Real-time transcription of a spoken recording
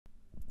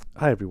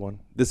Hi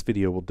everyone, this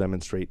video will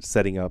demonstrate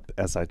setting up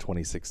SI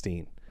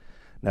 2016.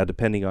 Now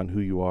depending on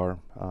who you are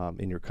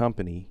in your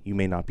company, you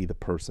may not be the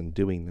person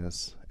doing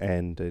this,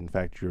 and in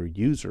fact your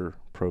user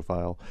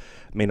profile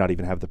may not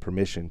even have the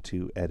permission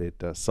to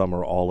edit some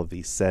or all of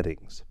these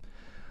settings.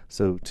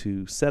 So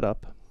to set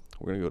up,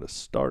 we're going to go to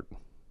Start,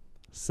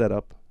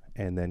 Setup,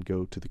 and then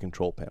go to the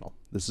Control Panel.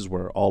 This is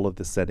where all of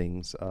the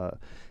settings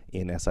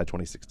in SI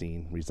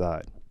 2016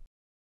 reside.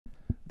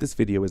 This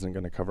video isn't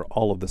going to cover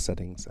all of the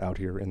settings out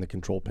here in the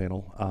control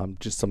panel,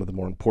 just some of the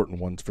more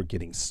important ones for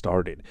getting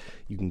started.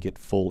 You can get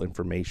full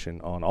information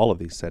on all of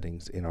these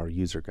settings in our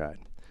user guide.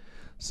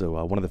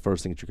 So one of the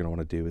first things you're going to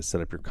want to do is set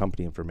up your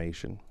company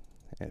information.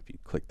 And if you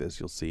click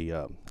this, you'll see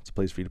it's a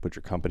place for you to put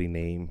your company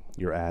name,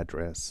 your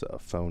address,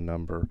 phone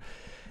number,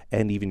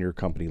 and even your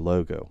company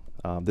logo.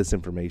 This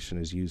information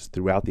is used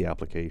throughout the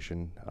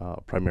application,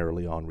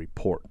 primarily on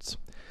reports.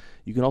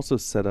 You can also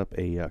set up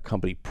a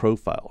company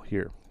profile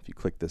here. If you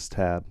click this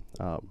tab,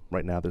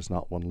 right now there's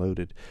not one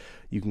loaded.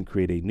 You can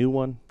create a new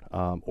one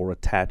or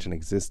attach an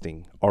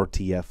existing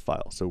RTF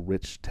file, so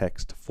rich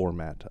text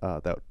format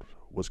that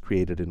was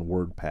created in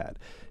WordPad.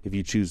 If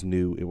you choose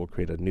new, it will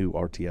create a new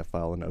RTF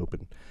file and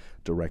open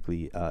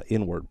directly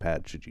in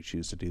WordPad should you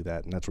choose to do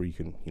that. And that's where you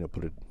can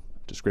put a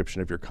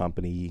description of your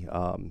company,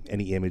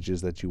 any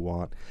images that you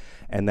want,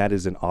 and that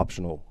is an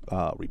optional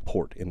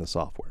report in the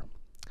software.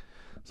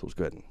 So let's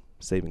go ahead and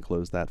save and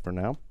close that for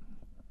now.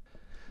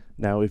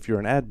 Now, if you're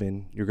an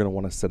admin, you're going to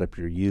want to set up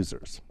your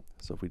users.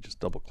 So if we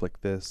just double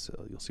click this,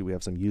 you'll see we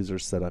have some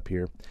users set up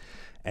here.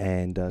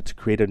 And to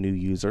create a new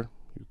user,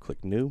 you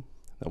click New.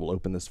 That will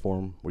open this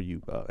form where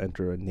you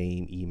enter a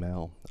name,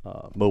 email,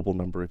 mobile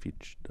number if you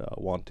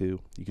want to.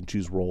 You can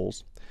choose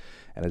roles.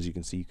 And as you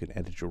can see, you can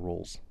edit your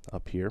roles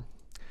up here.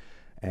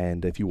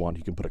 And if you want,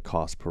 you can put a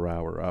cost per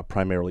hour,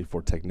 primarily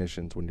for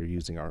technicians when you're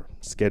using our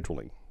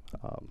scheduling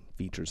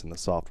features in the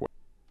software.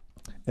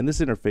 And this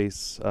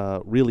interface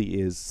really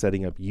is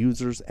setting up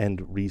users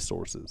and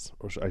resources,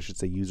 or I should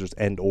say users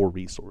and or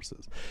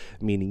resources,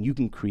 meaning you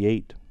can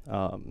create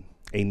a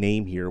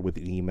name here with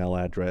an email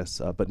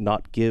address, but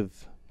not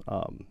give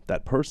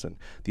that person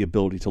the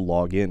ability to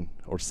log in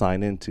or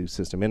sign into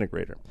System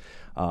Integrator.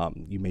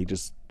 You may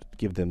just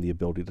give them the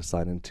ability to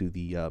sign into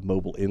the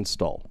mobile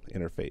install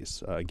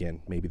interface.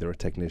 Again, maybe they're a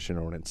technician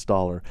or an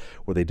installer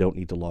where they don't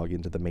need to log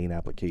into the main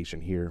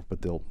application here,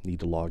 but they'll need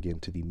to log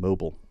into the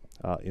mobile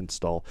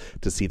install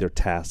to see their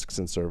tasks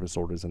and service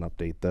orders and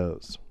update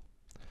those.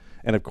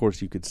 And of course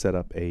you could set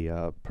up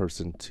a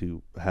person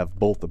to have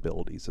both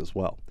abilities as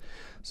well.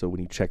 So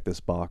when you check this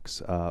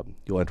box,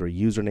 you'll enter a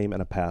username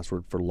and a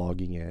password for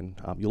logging in.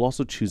 You'll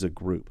also choose a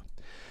group.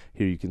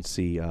 Here you can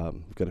see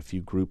we've got a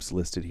few groups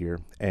listed here,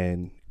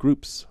 and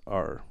groups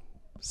are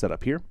set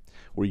up here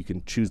where you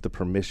can choose the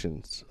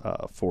permissions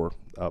for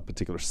a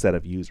particular set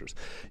of users.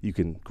 You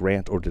can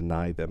grant or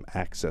deny them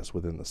access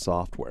within the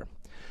software.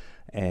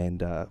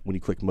 And when you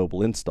click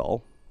mobile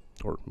install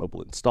or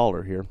mobile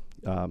installer here,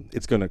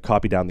 it's going to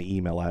copy down the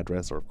email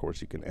address, or of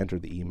course you can enter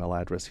the email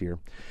address here,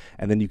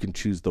 and then you can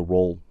choose the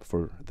role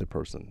for the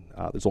person.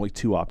 There's only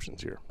two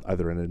options here,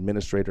 either an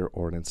administrator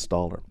or an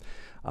installer.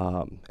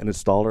 An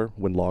installer,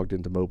 when logged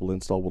into mobile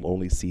install, will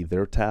only see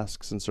their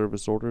tasks and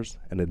service orders.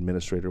 An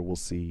administrator will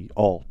see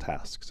all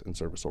tasks and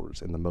service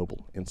orders in the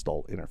mobile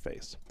install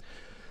interface.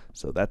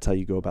 So that's how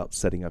you go about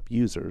setting up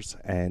users.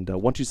 And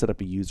once you set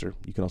up a user,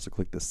 you can also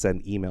click the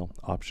Send Email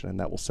option, and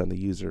that will send the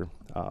user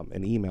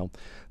an email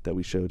that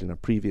we showed in a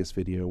previous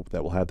video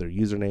that will have their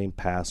username,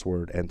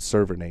 password, and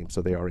server name,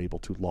 so they are able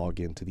to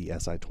log into the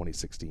SI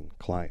 2016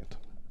 client.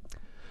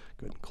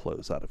 Go ahead and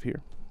close out of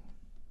here.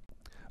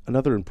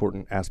 Another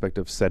important aspect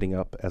of setting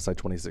up SI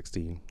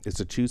 2016 is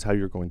to choose how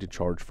you're going to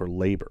charge for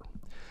labor.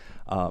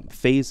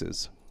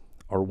 Phases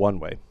are one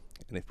way.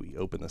 And if we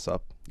open this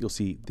up, you'll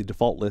see the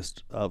default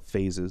list of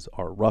phases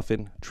are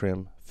roughen,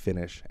 trim,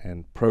 finish,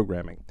 and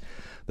programming.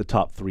 The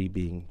top three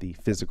being the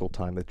physical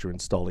time that you're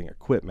installing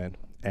equipment,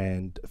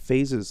 and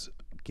phases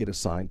get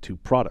assigned to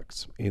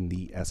products in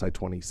the SI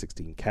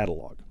 2016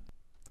 catalog.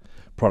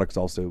 Products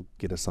also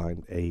get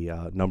assigned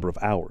a number of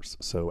hours.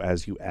 So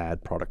as you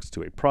add products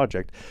to a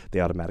project, they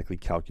automatically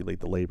calculate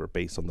the labor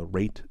based on the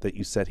rate that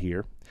you set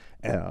here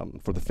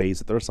for the phase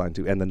that they're assigned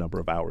to and the number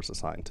of hours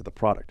assigned to the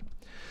product.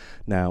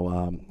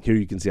 Now, here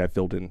you can see I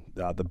filled in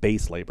the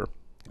base labor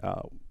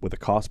with a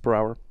cost per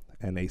hour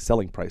and a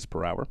selling price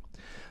per hour.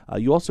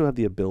 You also have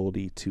the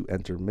ability to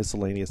enter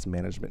miscellaneous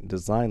management and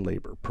design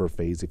labor per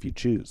phase if you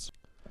choose.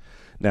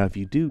 Now, if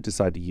you do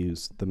decide to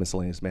use the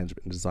miscellaneous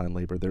management and design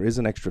labor, there is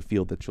an extra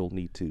field that you'll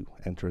need to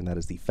enter, and that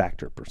is the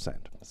factor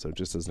percent. So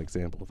just as an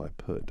example, if I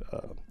put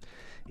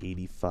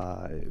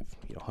 85,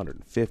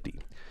 150,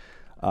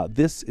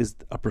 this is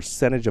a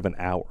percentage of an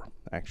hour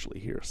actually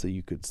here. So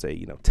you could say,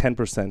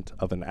 10%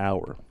 of an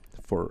hour.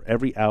 For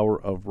every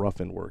hour of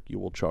rough-in work, you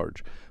will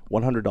charge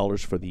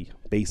 $100 for the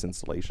base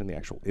installation, the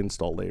actual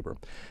install labor,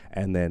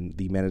 and then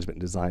the management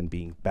and design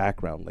being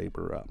background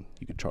labor,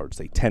 you could charge,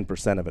 say,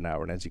 10% of an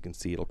hour, and as you can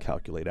see, it'll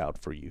calculate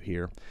out for you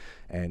here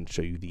and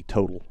show you the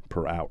total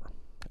per hour.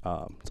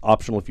 It's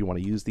optional if you want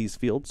to use these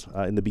fields.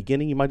 In the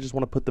beginning, you might just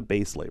want to put the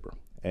base labor,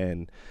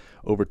 and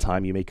over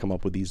time you may come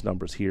up with these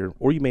numbers here,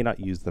 or you may not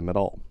use them at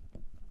all.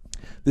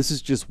 This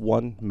is just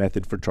one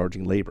method for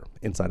charging labor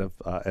inside of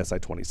SI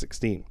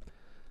 2016.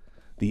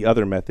 The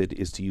other method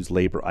is to use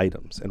labor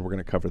items, and we're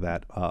going to cover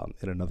that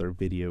in another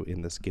video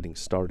in this Getting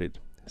Started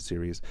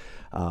series.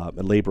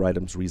 And labor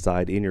items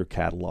reside in your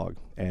catalog,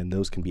 and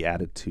those can be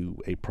added to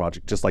a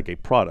project just like a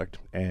product,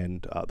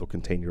 and they'll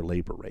contain your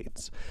labor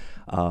rates.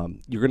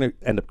 You're going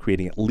to end up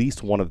creating at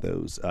least one of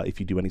those if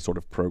you do any sort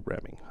of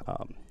programming.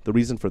 The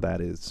reason for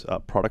that is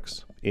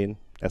products in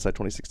SI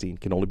 2016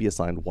 can only be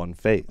assigned one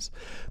phase,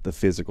 the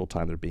physical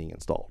time they're being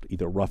installed,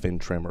 either rough-in,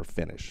 trim, or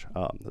finish.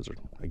 Those are,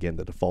 again,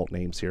 the default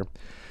names here.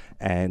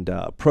 And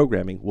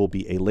programming will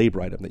be a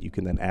labor item that you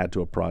can then add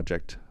to a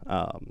project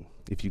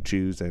if you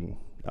choose, and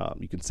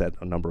you can set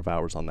a number of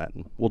hours on that,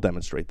 and we'll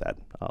demonstrate that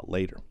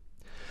later.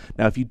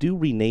 Now, if you do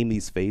rename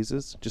these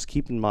phases, just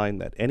keep in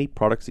mind that any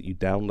products that you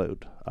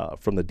download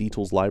from the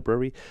DTools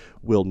library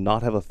will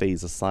not have a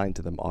phase assigned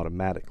to them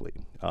automatically.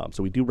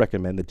 So we do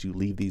recommend that you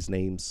leave these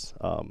names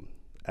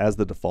as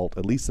the default,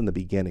 at least in the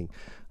beginning.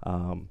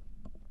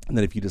 And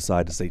then if you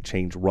decide to, say,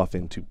 change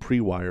rough-in to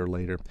pre-wire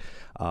later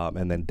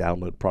and then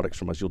download products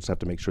from us, you'll just have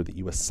to make sure that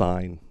you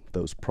assign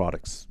those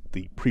products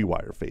the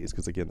pre-wire phase,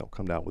 because, again, they'll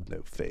come down with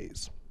no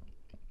phase.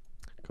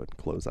 Go ahead and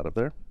close out of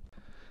there.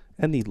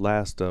 And the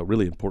last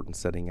really important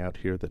setting out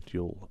here that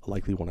you'll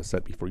likely want to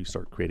set before you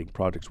start creating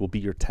projects will be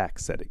your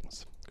tax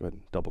settings. Go ahead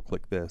and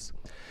double-click this,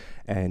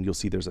 and you'll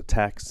see there's a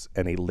tax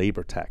and a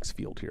labor tax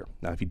field here.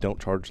 Now, if you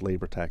don't charge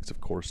labor tax, of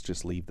course,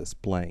 just leave this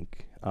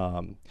blank.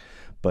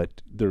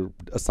 But they're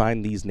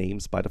assigned these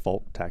names by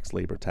default: tax,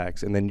 labor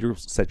tax, and then you'll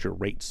set your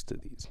rates to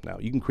these. Now,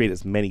 you can create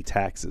as many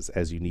taxes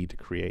as you need to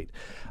create.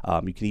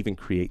 You can even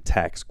create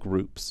tax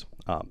groups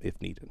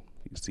if needed.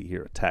 You see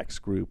here a tax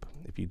group.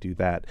 If you do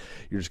that,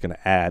 you're just going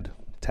to add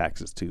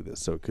taxes to this.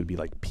 So it could be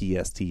like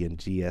PST and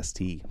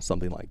GST,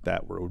 something like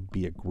that, where it would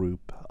be a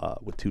group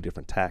with two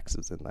different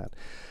taxes in that.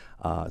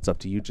 It's up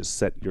to you. Just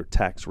set your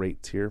tax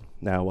rates here.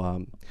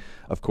 Now,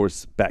 of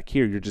course, back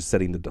here, you're just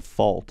setting the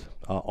default.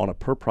 On a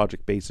per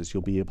project basis,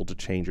 you'll be able to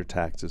change your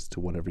taxes to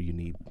whatever you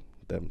need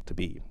them to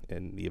be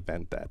in the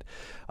event that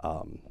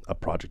a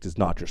project is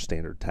not your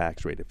standard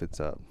tax rate, if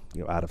it's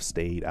out of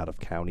state, out of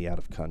county, out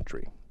of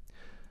country.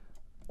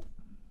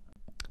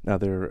 Now,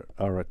 there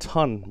are a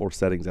ton more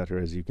settings out here,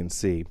 as you can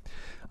see,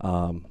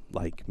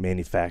 like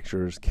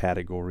manufacturers,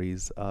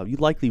 categories. You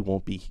likely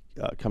won't be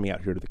coming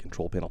out here to the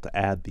control panel to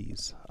add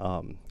these.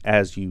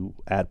 As you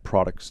add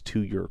products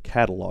to your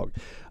catalog,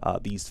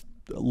 these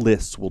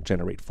lists will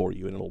generate for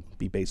you, and it'll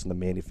be based on the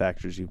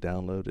manufacturers you've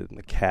downloaded and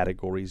the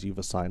categories you've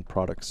assigned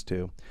products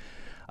to.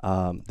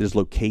 There's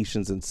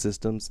locations and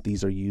systems.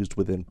 These are used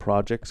within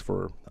projects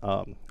for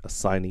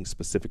assigning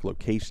specific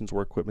locations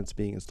where equipment's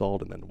being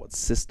installed, and then what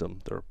system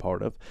they're a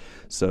part of.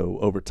 So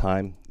over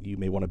time, you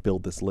may want to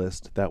build this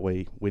list. That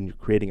way, when you're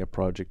creating a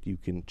project, you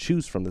can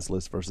choose from this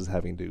list versus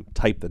having to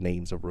type the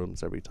names of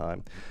rooms every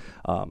time,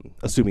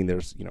 assuming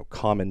there's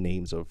common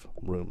names of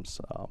rooms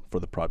for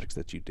the projects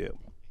that you do.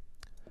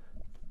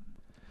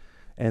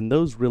 And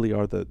those really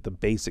are the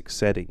basic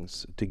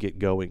settings to get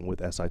going with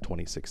SI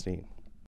 2016.